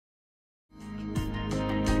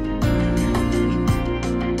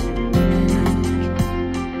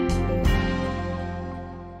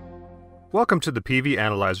Welcome to the PV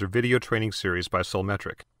Analyzer video training series by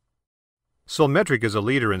Solmetric. Solmetric is a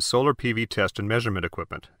leader in solar PV test and measurement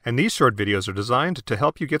equipment, and these short videos are designed to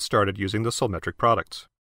help you get started using the Solmetric products.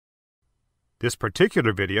 This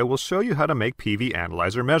particular video will show you how to make PV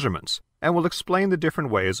Analyzer measurements, and will explain the different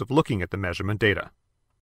ways of looking at the measurement data.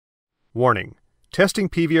 Warning: testing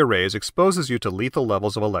PV arrays exposes you to lethal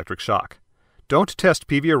levels of electric shock. Don't test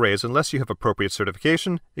PV arrays unless you have appropriate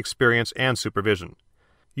certification, experience, and supervision.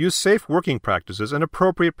 Use safe working practices and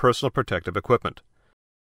appropriate personal protective equipment.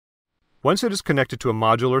 Once it is connected to a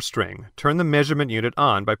module or string, turn the measurement unit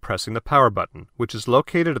on by pressing the power button, which is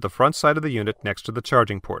located at the front side of the unit next to the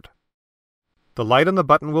charging port. The light on the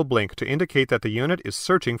button will blink to indicate that the unit is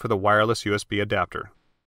searching for the wireless USB adapter.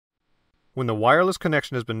 When the wireless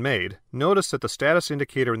connection has been made, notice that the status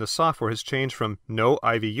indicator in the software has changed from No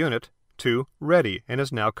IV Unit to Ready and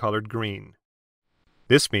is now colored green.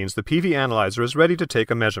 This means the PV Analyzer is ready to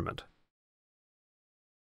take a measurement.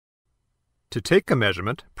 To take a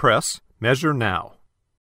measurement, press Measure Now.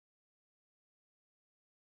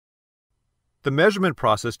 The measurement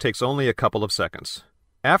process takes only a couple of seconds,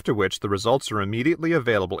 after which the results are immediately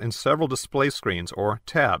available in several display screens or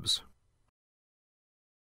tabs.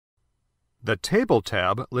 The Table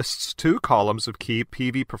tab lists two columns of key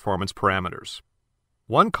PV performance parameters.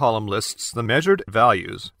 One column lists the measured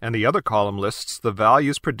values, and the other column lists the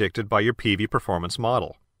values predicted by your PV performance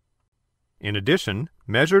model. In addition,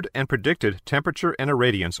 measured and predicted temperature and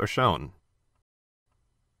irradiance are shown.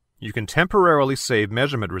 You can temporarily save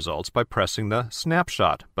measurement results by pressing the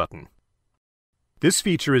Snapshot button. This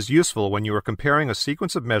feature is useful when you are comparing a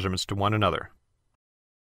sequence of measurements to one another.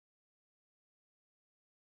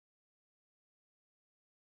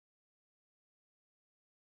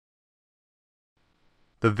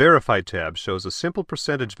 The Verify tab shows a simple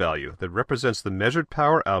percentage value that represents the measured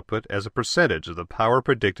power output as a percentage of the power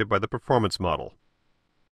predicted by the performance model.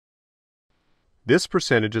 This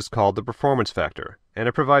percentage is called the performance factor, and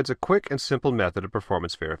it provides a quick and simple method of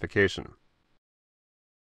performance verification.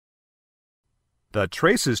 The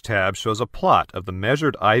Traces tab shows a plot of the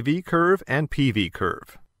measured IV curve and PV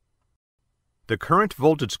curve. The current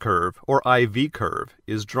voltage curve, or IV curve,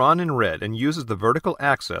 is drawn in red and uses the vertical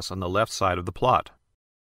axis on the left side of the plot.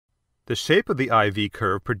 The shape of the IV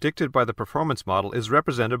curve predicted by the performance model is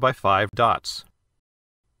represented by 5 dots.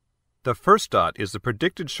 The first dot is the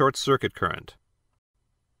predicted short circuit current.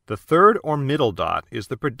 The third or middle dot is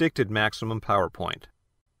the predicted maximum power point.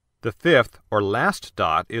 The fifth or last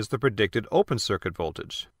dot is the predicted open circuit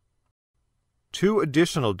voltage. 2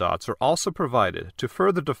 additional dots are also provided to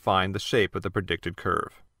further define the shape of the predicted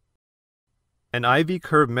curve. An IV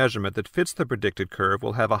curve measurement that fits the predicted curve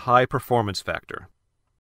will have a high performance factor.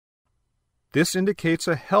 This indicates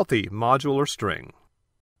a healthy module or string.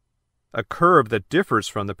 A curve that differs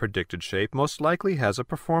from the predicted shape most likely has a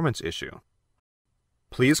performance issue.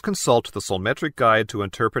 Please consult the Solmetric Guide to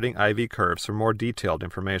Interpreting IV Curves for more detailed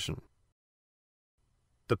information.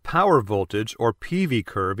 The power voltage or PV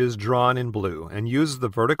curve is drawn in blue and uses the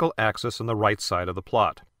vertical axis on the right side of the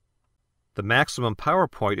plot. The maximum power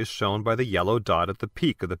point is shown by the yellow dot at the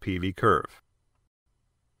peak of the PV curve.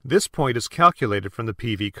 This point is calculated from the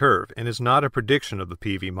PV curve and is not a prediction of the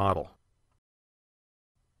PV model.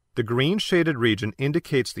 The green shaded region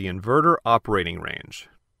indicates the inverter operating range.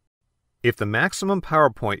 If the maximum power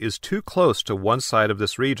point is too close to one side of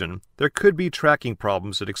this region, there could be tracking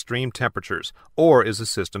problems at extreme temperatures or as the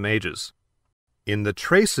system ages. In the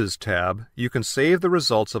Traces tab, you can save the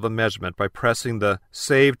results of a measurement by pressing the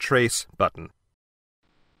Save Trace button.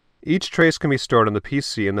 Each trace can be stored on the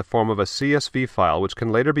PC in the form of a CSV file which can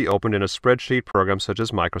later be opened in a spreadsheet program such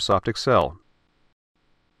as Microsoft Excel.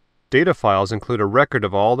 Data files include a record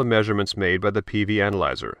of all the measurements made by the PV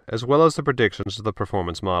Analyzer, as well as the predictions of the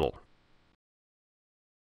performance model.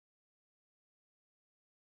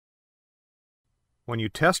 When you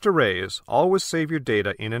test arrays, always save your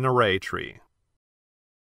data in an array tree.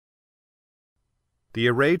 The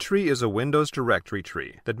array tree is a Windows directory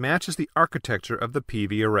tree that matches the architecture of the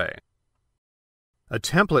PV array. A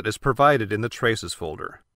template is provided in the Traces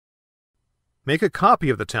folder. Make a copy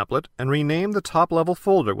of the template and rename the top-level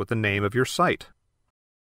folder with the name of your site.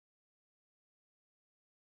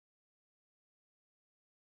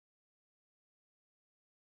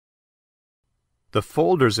 The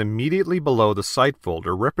folders immediately below the site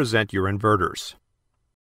folder represent your inverters.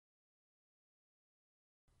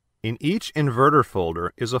 In each inverter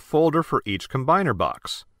folder is a folder for each combiner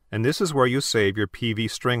box, and this is where you save your PV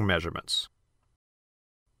string measurements.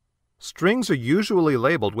 Strings are usually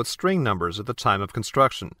labeled with string numbers at the time of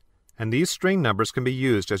construction, and these string numbers can be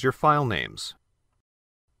used as your file names.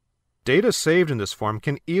 Data saved in this form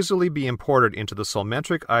can easily be imported into the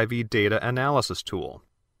Solmetric IV Data Analysis tool.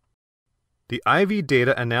 The IV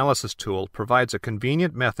Data Analysis tool provides a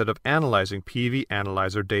convenient method of analyzing PV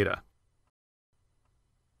Analyzer data.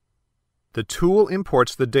 The tool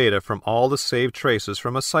imports the data from all the saved traces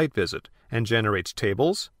from a site visit and generates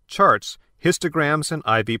tables, charts, histograms, and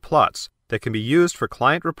IV plots that can be used for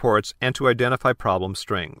client reports and to identify problem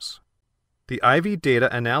strings. The IV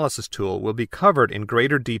Data Analysis tool will be covered in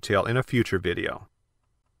greater detail in a future video.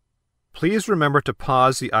 Please remember to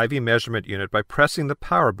pause the IV measurement unit by pressing the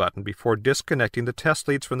power button before disconnecting the test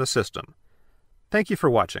leads from the system. Thank you for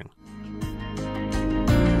watching.